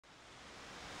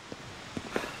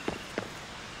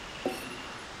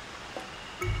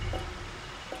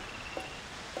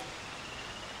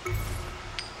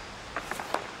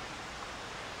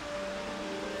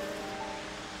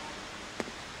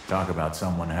Talk about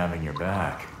someone having your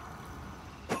back.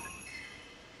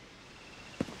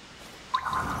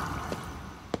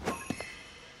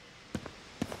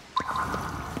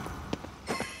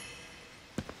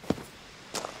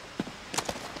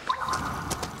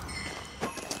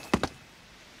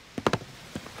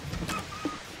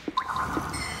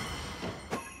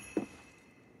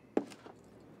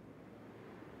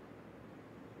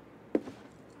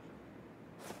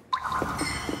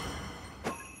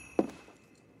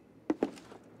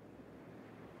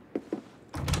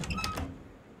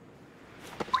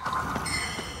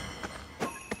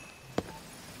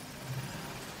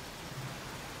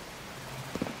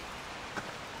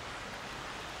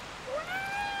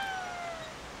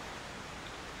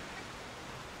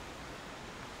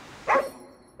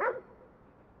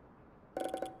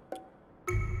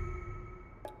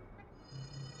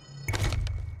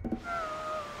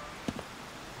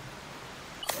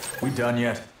 We done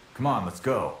yet? Come on, let's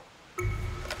go.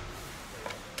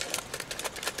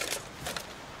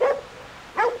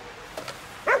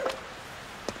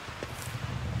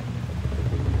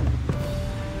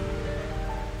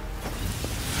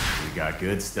 We got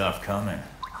good stuff coming.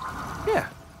 Yeah.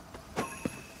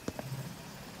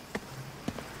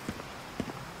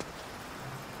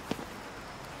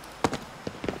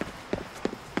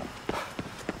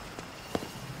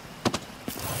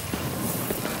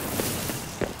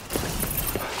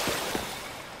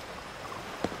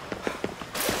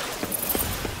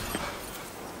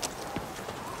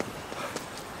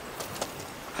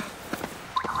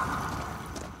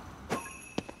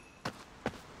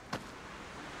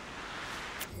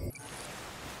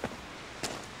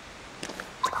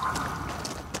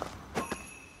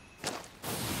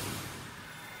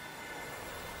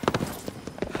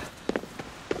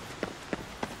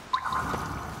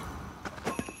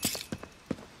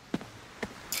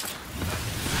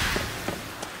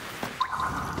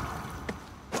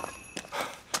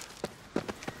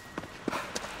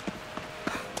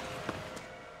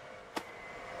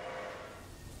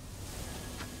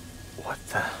 What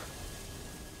the?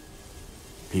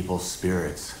 People's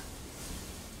spirits.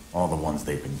 All the ones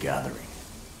they've been gathering.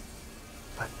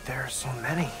 But there are so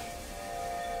many.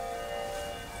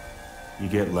 You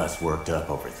get less worked up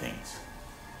over things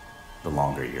the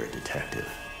longer you're a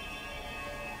detective.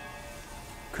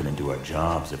 Couldn't do our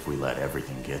jobs if we let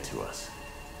everything get to us.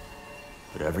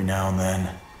 But every now and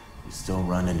then, you still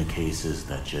run into cases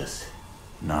that just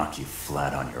knock you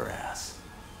flat on your ass.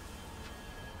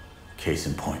 Case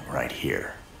in point right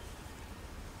here.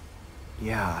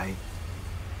 Yeah,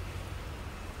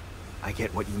 I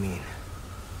get what you mean.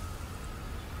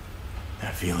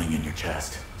 That feeling in your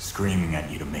chest, screaming at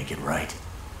you to make it right.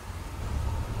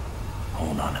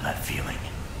 Hold on to that feeling.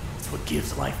 It's what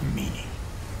gives life meaning.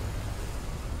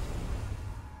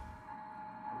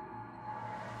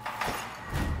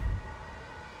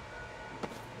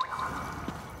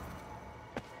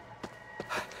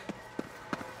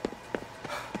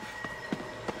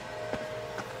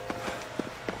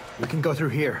 We can go through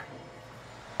here.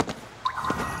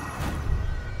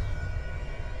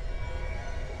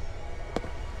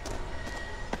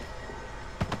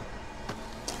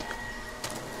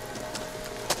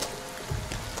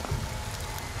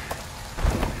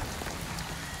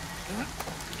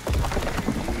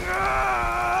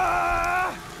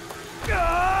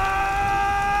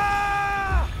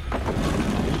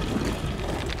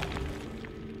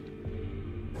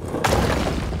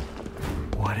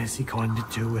 What is he going to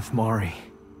do with Maury?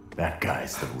 That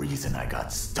guy's the reason I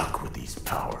got stuck with these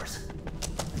powers.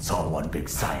 It's all one big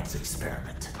science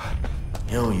experiment.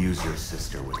 He'll use your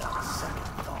sister without a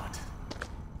second thought.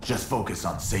 Just focus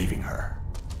on saving her.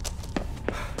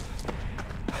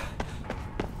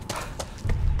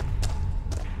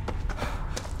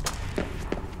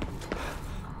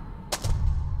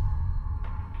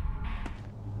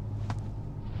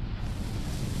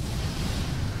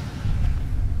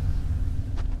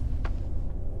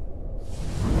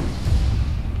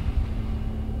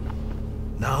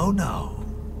 No.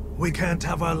 We can't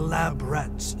have our lab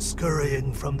rats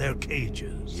scurrying from their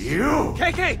cages. You!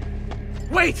 KK!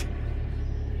 Wait!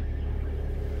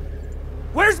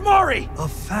 Where's Maury? A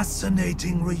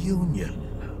fascinating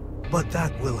reunion, but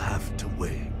that will have to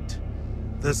wait.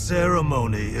 The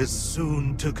ceremony is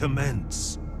soon to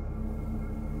commence.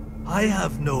 I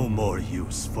have no more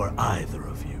use for either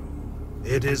of you.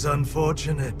 It is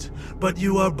unfortunate, but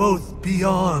you are both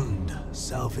beyond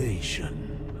salvation.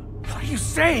 What are you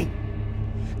saying?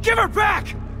 Give her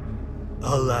back!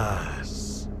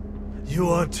 Alas, you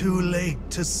are too late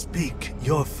to speak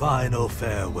your final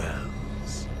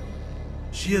farewells.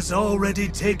 She has already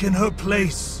taken her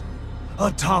place,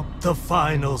 atop the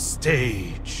final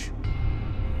stage.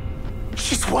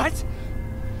 She's what?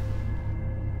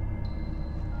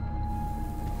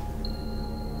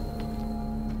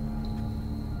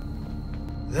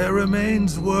 There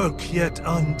remains work yet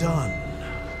undone.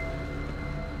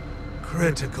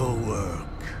 Critical work.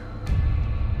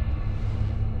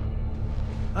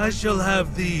 I shall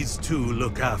have these two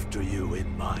look after you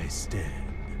in my stead.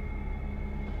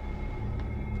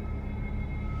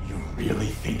 You really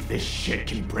think this shit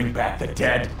can bring back the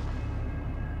dead?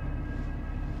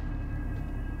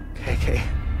 KK.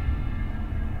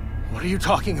 What are you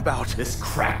talking about? This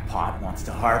crackpot wants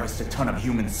to harvest a ton of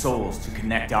human souls to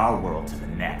connect our world to the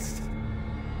next.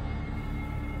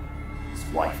 His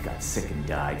wife got sick and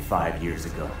died 5 years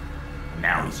ago. And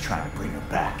now he's trying to bring her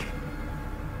back.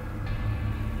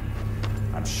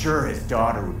 I'm sure his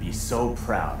daughter would be so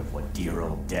proud of what dear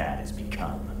old dad has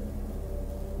become.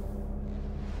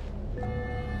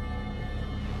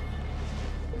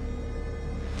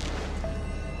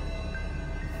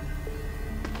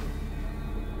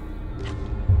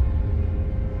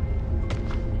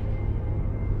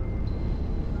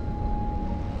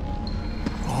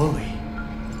 Holy.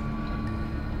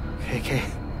 KK.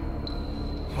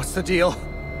 What's the deal?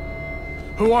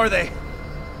 Who are they?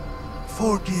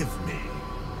 Forgive me,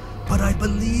 but I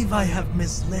believe I have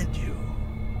misled you.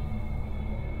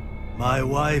 My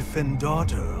wife and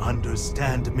daughter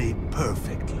understand me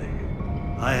perfectly.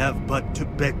 I have but to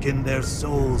beckon their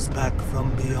souls back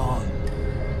from beyond.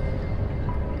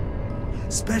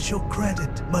 Special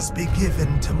credit must be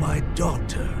given to my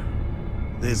daughter.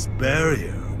 This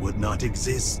barrier would not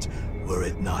exist were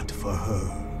it not for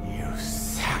her. You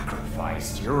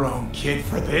sacrificed your own kid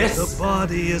for this? The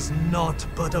body is not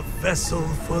but a vessel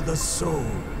for the soul.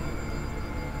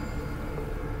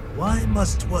 Why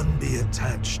must one be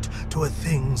attached to a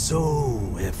thing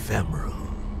so ephemeral?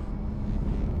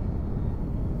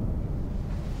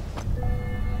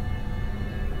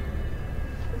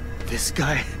 This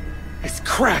guy is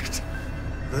cracked!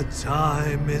 The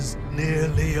time is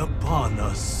nearly upon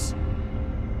us.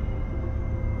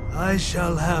 I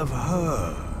shall have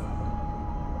her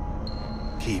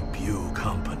keep you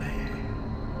company.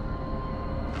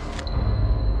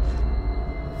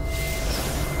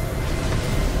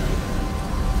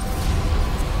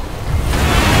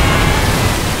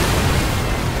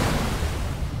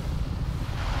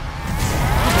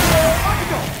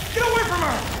 Get away from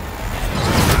her!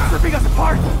 She's ripping us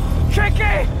apart!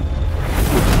 KK!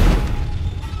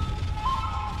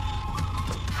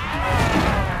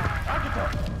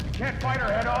 Can't fight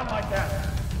her head on like that.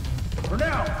 For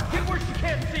now, get where she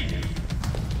can't see you.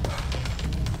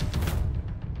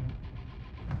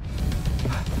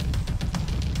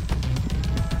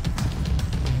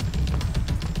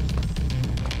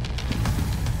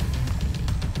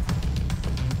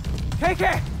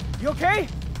 KK! You okay?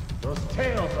 Those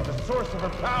tails are the source of her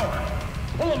power.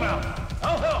 Pull them out.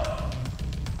 I'll help.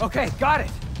 Okay, got it.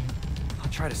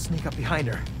 I'll try to sneak up behind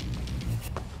her.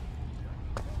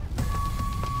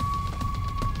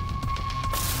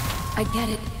 I get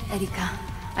it, Erika.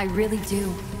 I really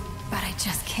do. But I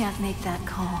just can't make that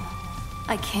call.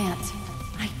 I can't.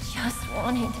 I just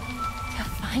wanted to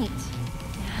fight.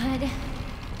 Dad,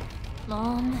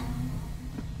 Mom,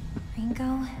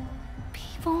 Ringo,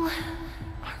 people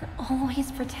are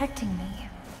always protecting me.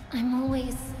 I'm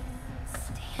always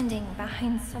standing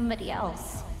behind somebody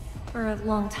else. For a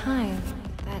long time,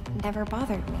 that never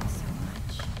bothered me so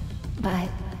much. But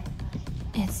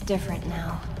it's different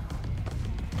now.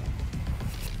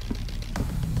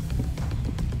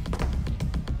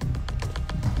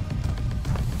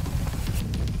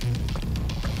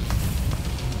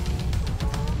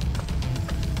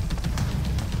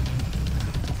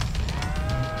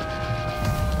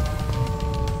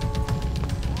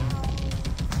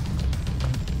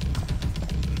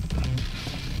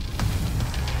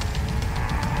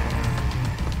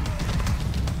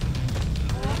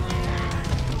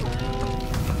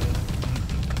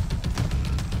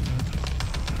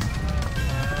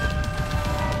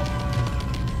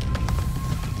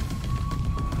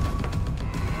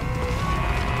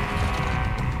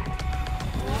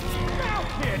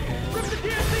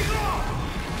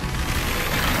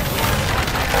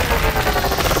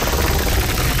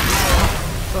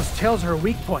 Those tails are a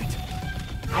weak point.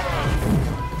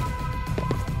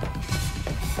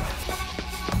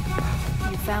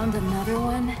 You found another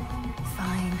one?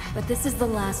 Fine, but this is the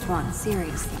last one,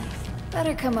 seriously.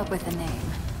 Better come up with a name.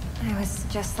 I was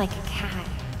just like a cat,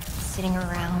 sitting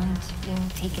around, being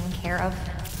taken care of.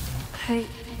 But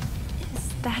is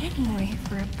that any way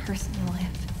for a person to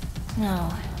live?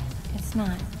 No, it's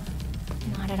not.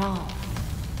 Not at all.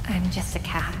 I'm just a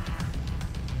cat.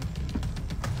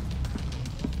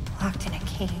 Locked in a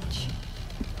cage.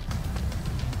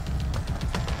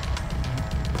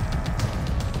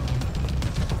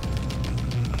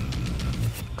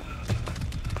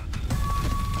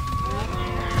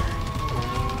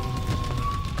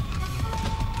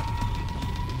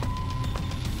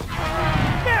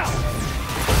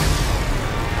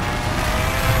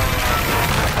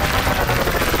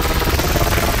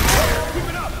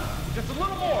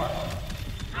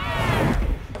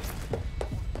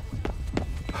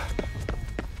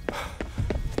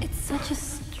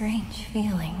 Strange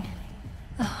feeling.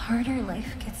 The harder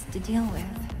life gets to deal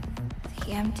with,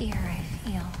 the emptier I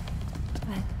feel.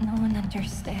 But no one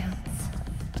understands.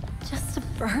 Just a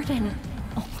burden,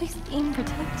 always being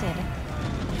protected.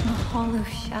 In a hollow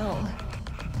shell.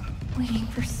 Waiting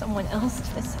for someone else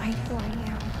to decide who I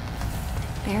am.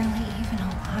 Barely even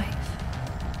alive.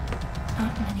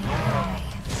 Not many away.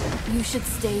 You should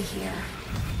stay here.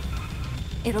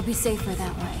 It'll be safer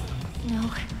that way. No,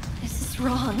 this is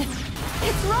wrong.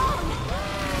 It's wrong!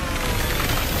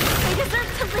 I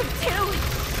deserve to live too!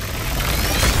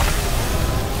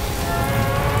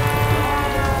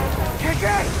 KK!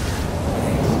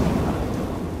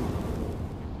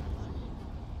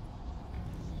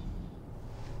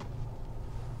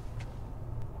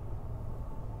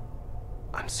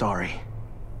 I'm sorry.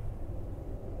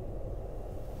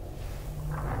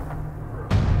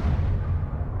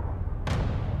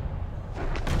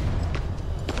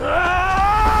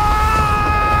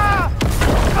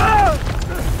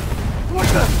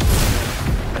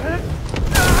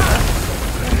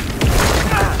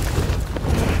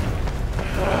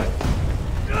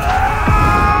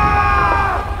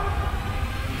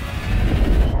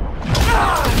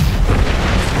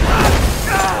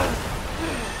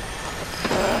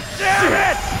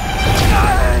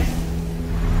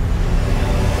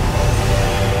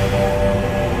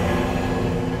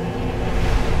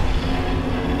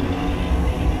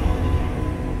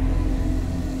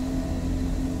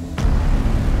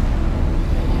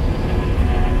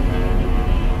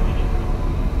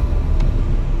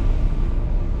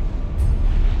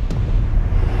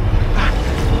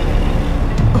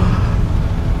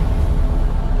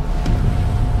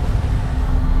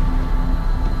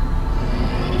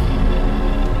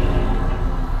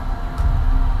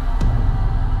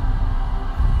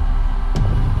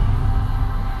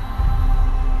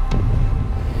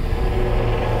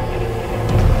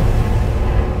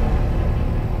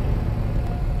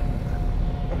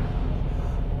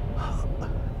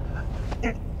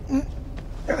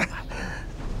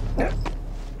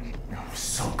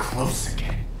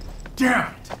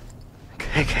 Damn it!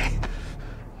 KK,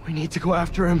 we need to go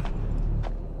after him.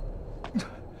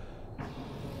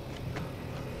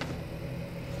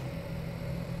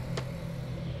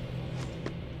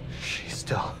 She's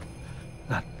still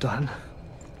not done.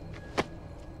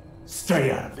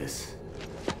 Stay out of this.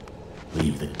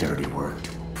 Leave the dirty work to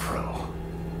a pro.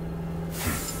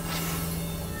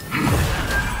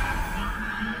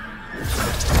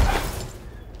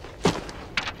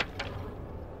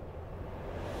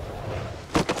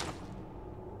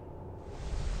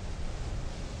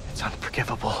 It's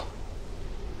unforgivable.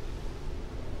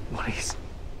 What he's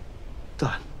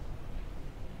done.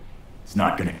 It's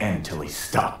not gonna end till he's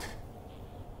stopped.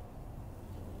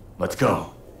 Let's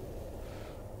go.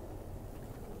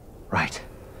 Right.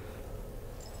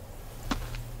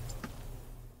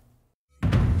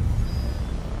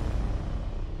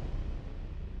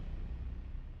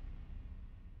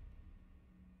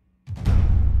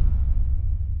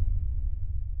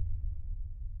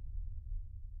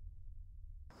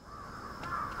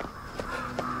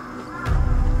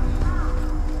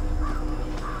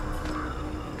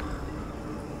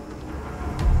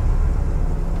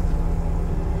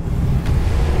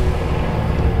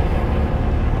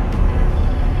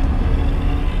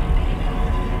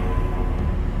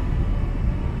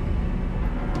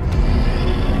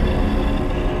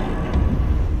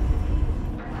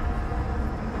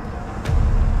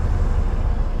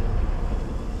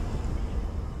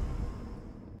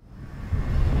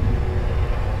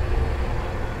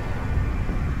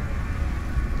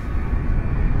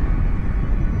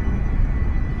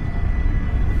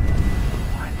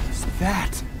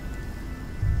 That?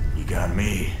 You got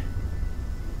me.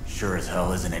 Sure as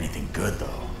hell isn't anything good,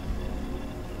 though.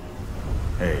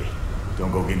 Hey,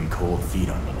 don't go getting cold feet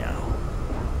on me now.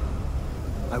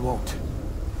 I won't.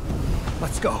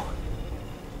 Let's go.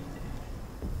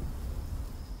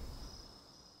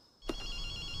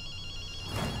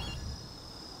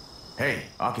 Hey,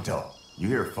 Akito, you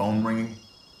hear a phone ringing?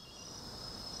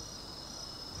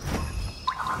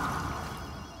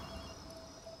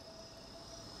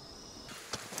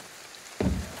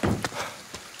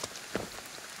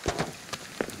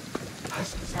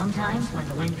 Sometimes when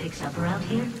the wind picks up around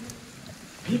here,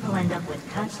 people end up with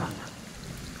cuts on them.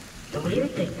 The weird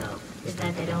thing, though, is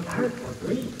that they don't hurt or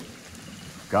bleed.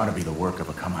 Gotta be the work of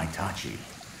a Kamaitachi.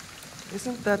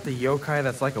 Isn't that the yokai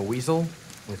that's like a weasel,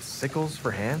 with sickles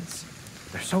for hands?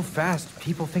 They're so fast,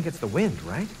 people think it's the wind,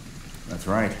 right? That's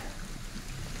right.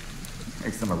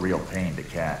 Makes them a real pain to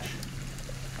catch.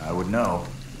 I would know.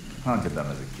 Hunted them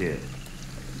as a kid.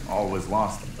 Always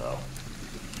lost them, though.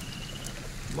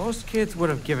 Most kids would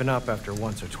have given up after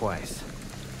once or twice.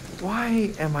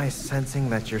 Why am I sensing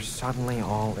that you're suddenly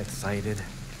all excited?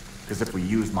 Because if we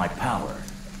use my power,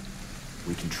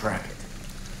 we can track it.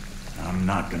 I'm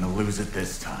not gonna lose it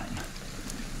this time.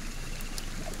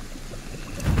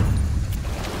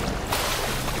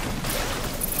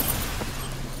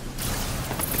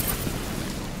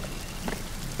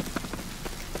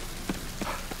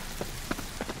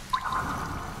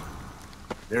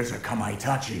 There's a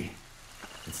Kamaitachi.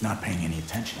 It's not paying any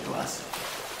attention to us.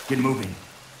 Get moving.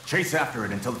 Chase after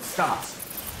it until it stops.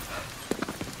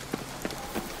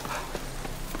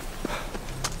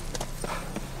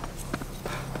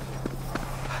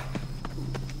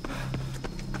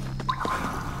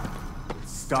 It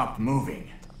stopped moving.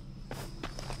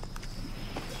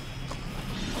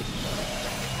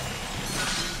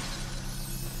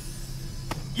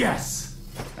 Yes!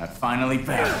 I finally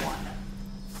bagged one.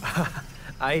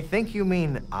 I think you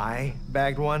mean I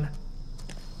bagged one.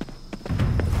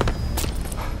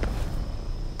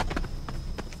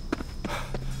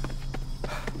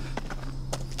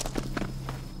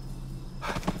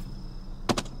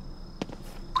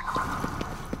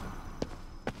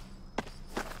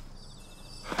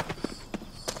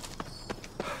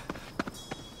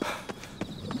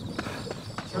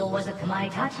 So it was a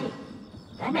Kamaitachi.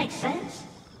 That makes sense.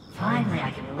 Finally, I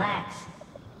can relax.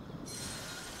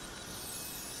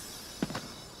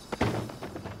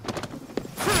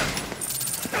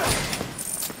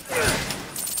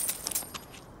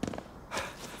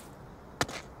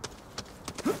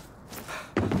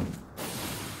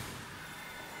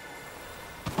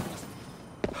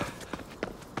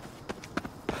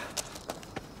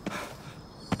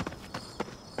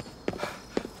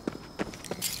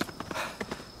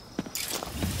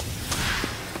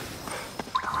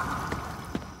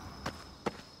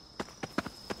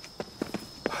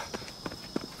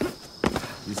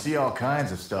 You see all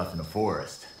kinds of stuff in the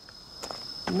forest.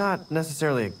 Not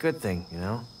necessarily a good thing, you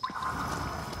know?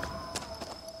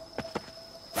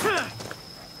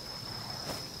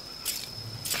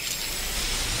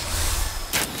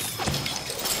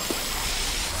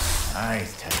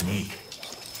 Nice technique.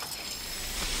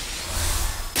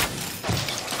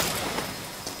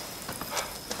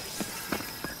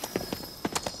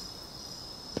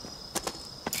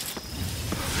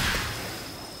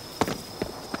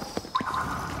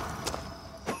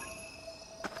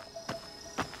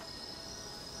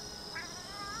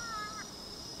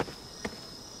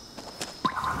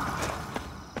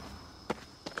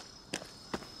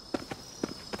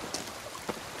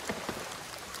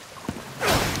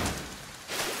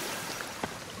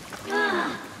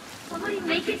 Somebody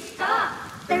make it stop!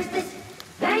 There's this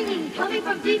banging coming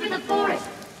from deep in the forest.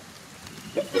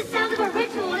 It's the sound of a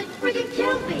ritual and it freaking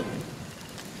killed me.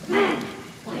 Man,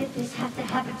 why did this have to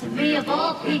happen to me of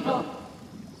all people?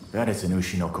 Bet it's an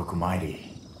Ushi no Kokumairi.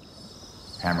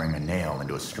 Hammering a nail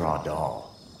into a straw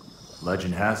doll.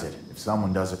 Legend has it, if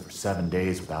someone does it for 7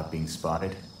 days without being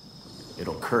spotted,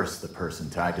 it'll curse the person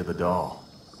tied to the doll.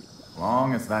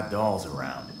 Long as that doll's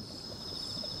around.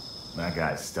 That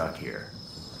guy's stuck here.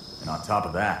 And on top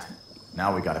of that,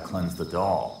 now we gotta cleanse the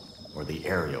doll, or the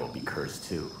area will be cursed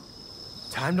too.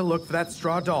 Time to look for that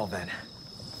straw doll, then.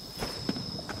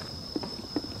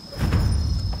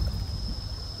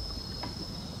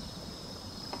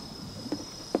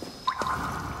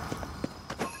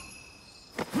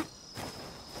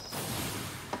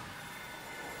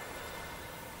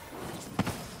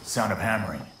 Sound of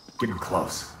hammering. Getting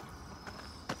close.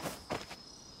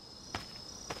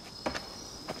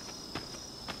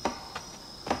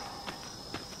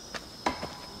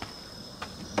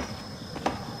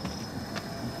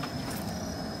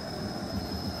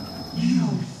 You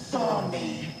saw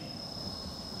me.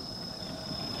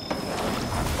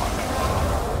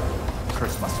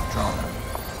 Curse must have drawn them.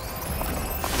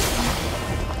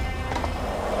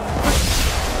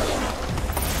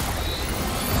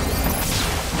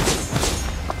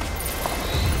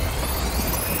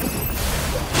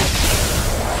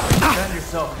 Defend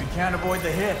yourself if you can't avoid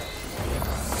the hit.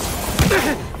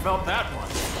 Felt that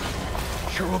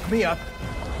one. Sure woke me up.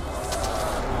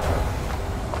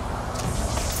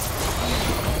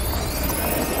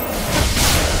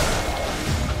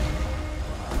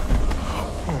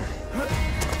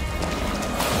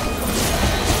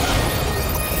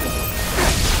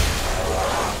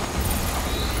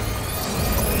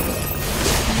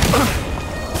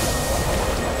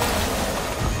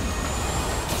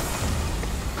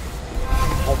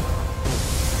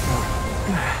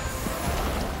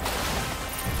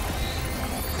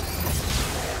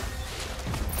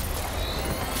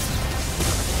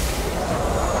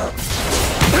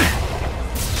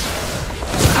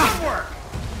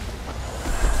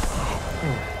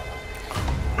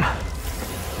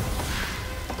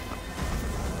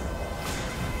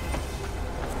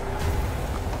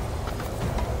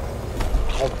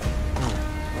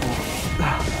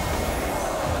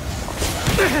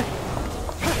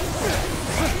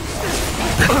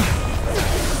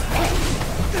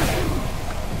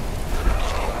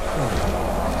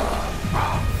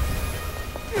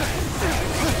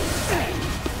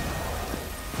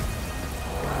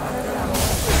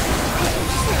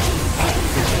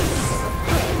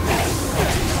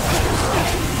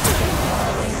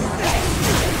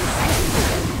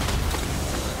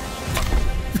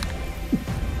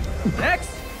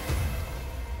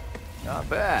 Not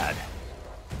bad.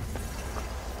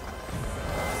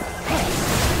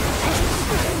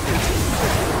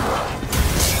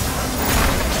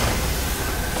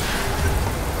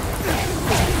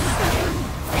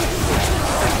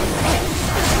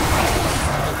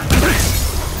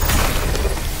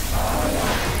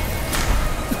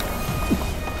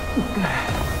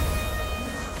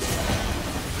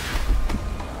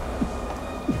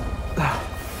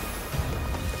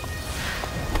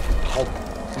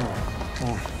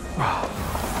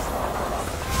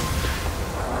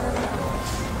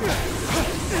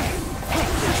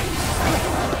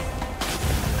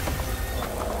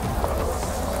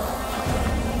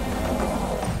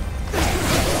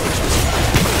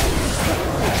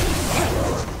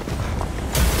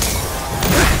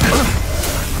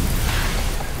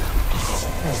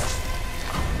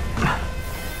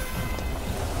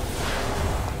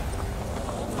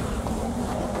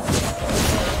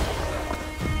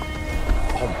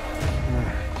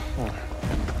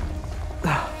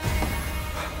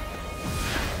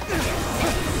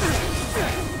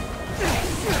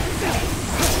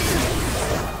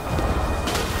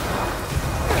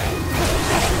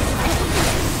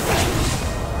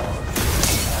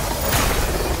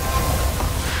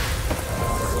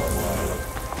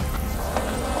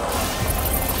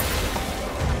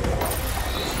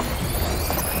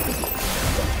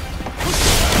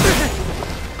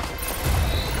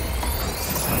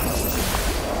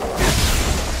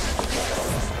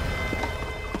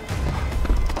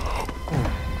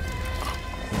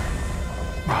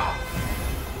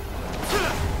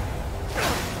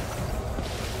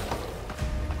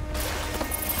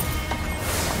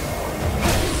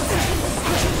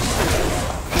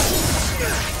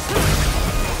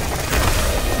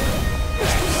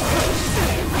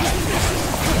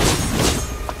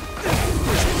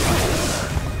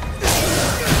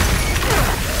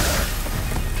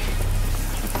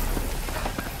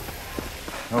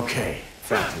 Okay,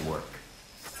 back to work.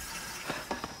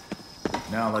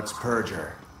 Now let's purge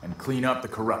her and clean up the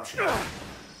corruption.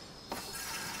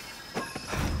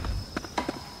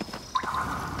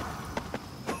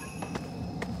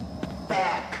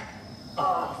 Back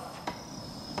off.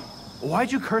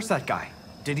 Why'd you curse that guy?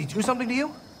 Did he do something to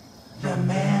you? The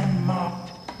man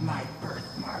mocked my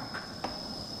birthmark.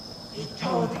 He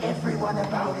told everyone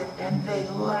about it and they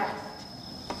left.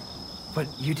 But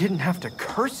you didn't have to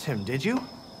curse him, did you?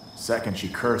 Second she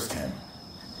cursed him,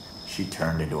 she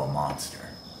turned into a monster.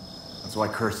 That's why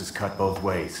curses cut both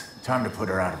ways. Time to put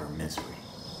her out of her misery.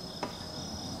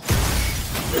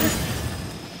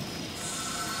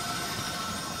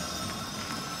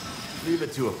 Leave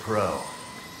it to a pro.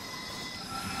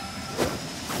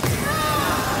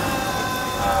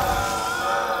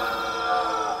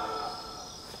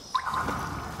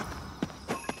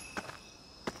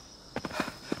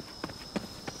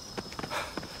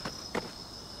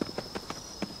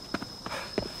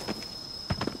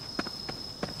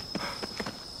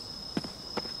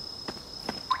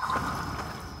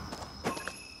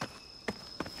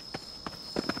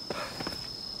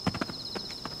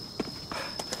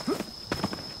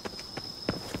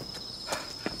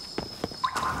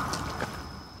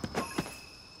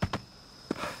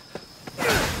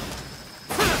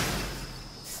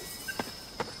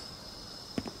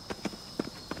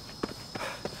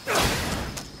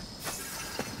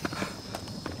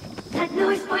 That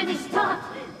noise finally stopped!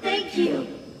 Thank you!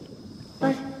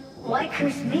 But why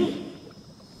curse me?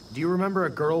 Do you remember a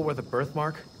girl with a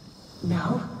birthmark?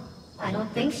 No, I don't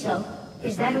think so.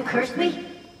 Is that who cursed me?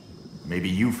 Maybe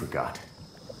you forgot,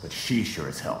 but she sure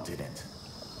as hell didn't.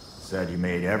 Said you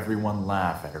made everyone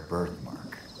laugh at her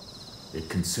birthmark. It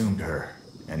consumed her,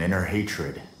 and in her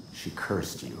hatred, she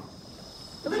cursed you.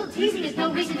 A little teasing is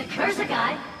no reason to curse a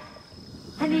guy.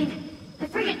 I mean, I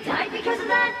friggin' died because of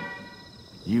that?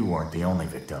 You weren't the only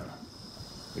victim.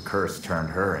 The curse turned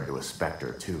her into a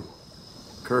specter, too.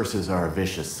 Curses are a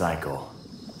vicious cycle,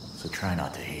 so try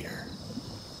not to hate her.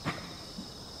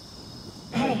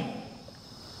 Hey,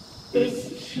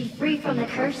 is she free from the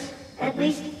curse, at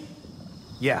least?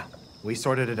 Yeah, we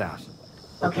sorted it out.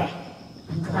 Okay,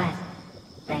 I'm glad.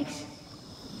 Thanks.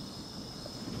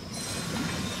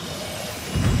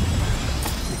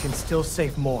 can still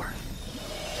save more.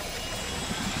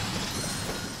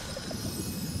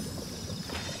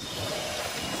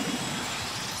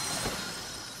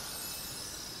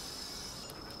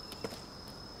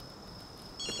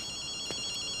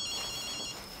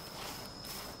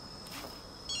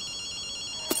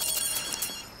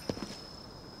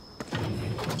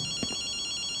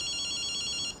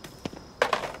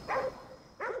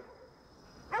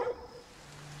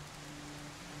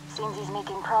 Seems he's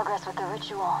making progress with the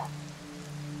ritual.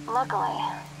 Luckily,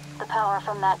 the power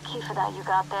from that Kifa that you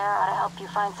got there ought to help you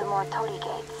find some more Toady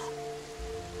gates.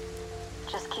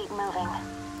 Just keep moving.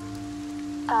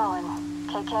 Oh, and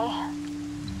KK?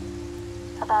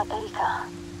 About Erika.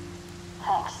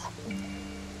 Thanks.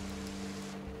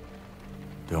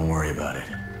 Don't worry about it.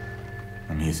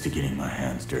 I'm used to getting my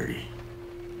hands dirty.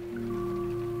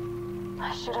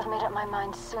 I should have made up my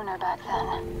mind sooner back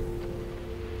then.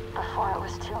 Before it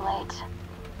was too late.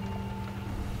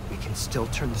 We can still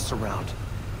turn this around.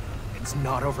 It's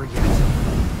not over yet.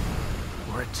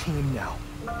 We're a team now.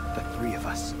 The three of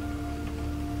us.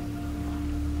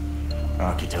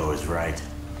 Akito is right.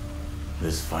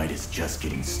 This fight is just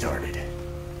getting started.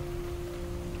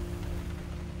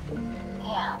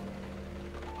 Yeah.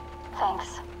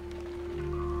 Thanks.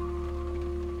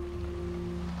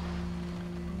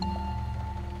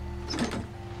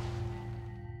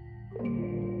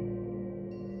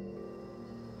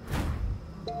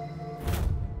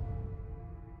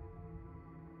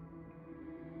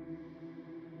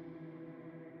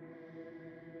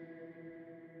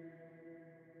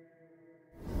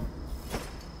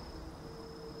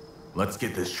 Let's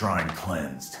get this shrine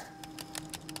cleansed.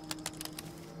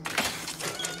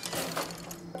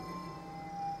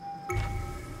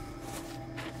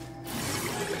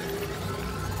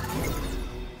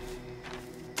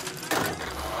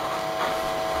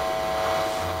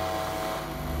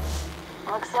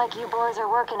 Looks like you boys are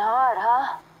working hard,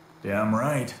 huh? Damn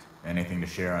right. Anything to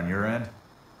share on your end?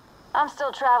 I'm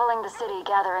still traveling the city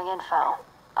gathering info.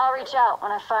 I'll reach out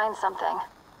when I find something.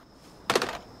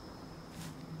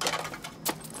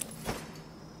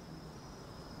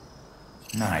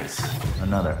 Nice.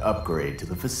 Another upgrade to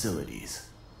the facilities.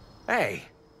 Hey,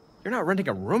 you're not renting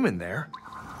a room in there.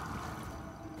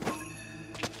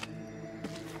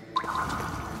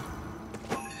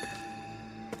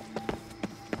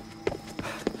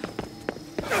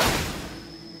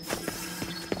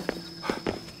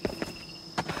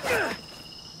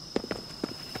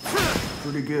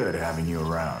 Pretty good having you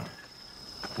around.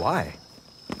 Why?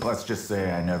 Let's just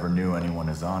say I never knew anyone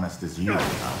as honest as you when I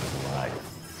was alive.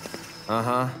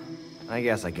 Uh-huh. I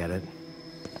guess I get it.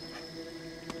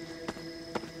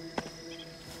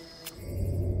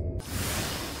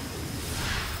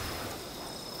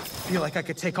 Feel like I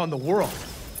could take on the world.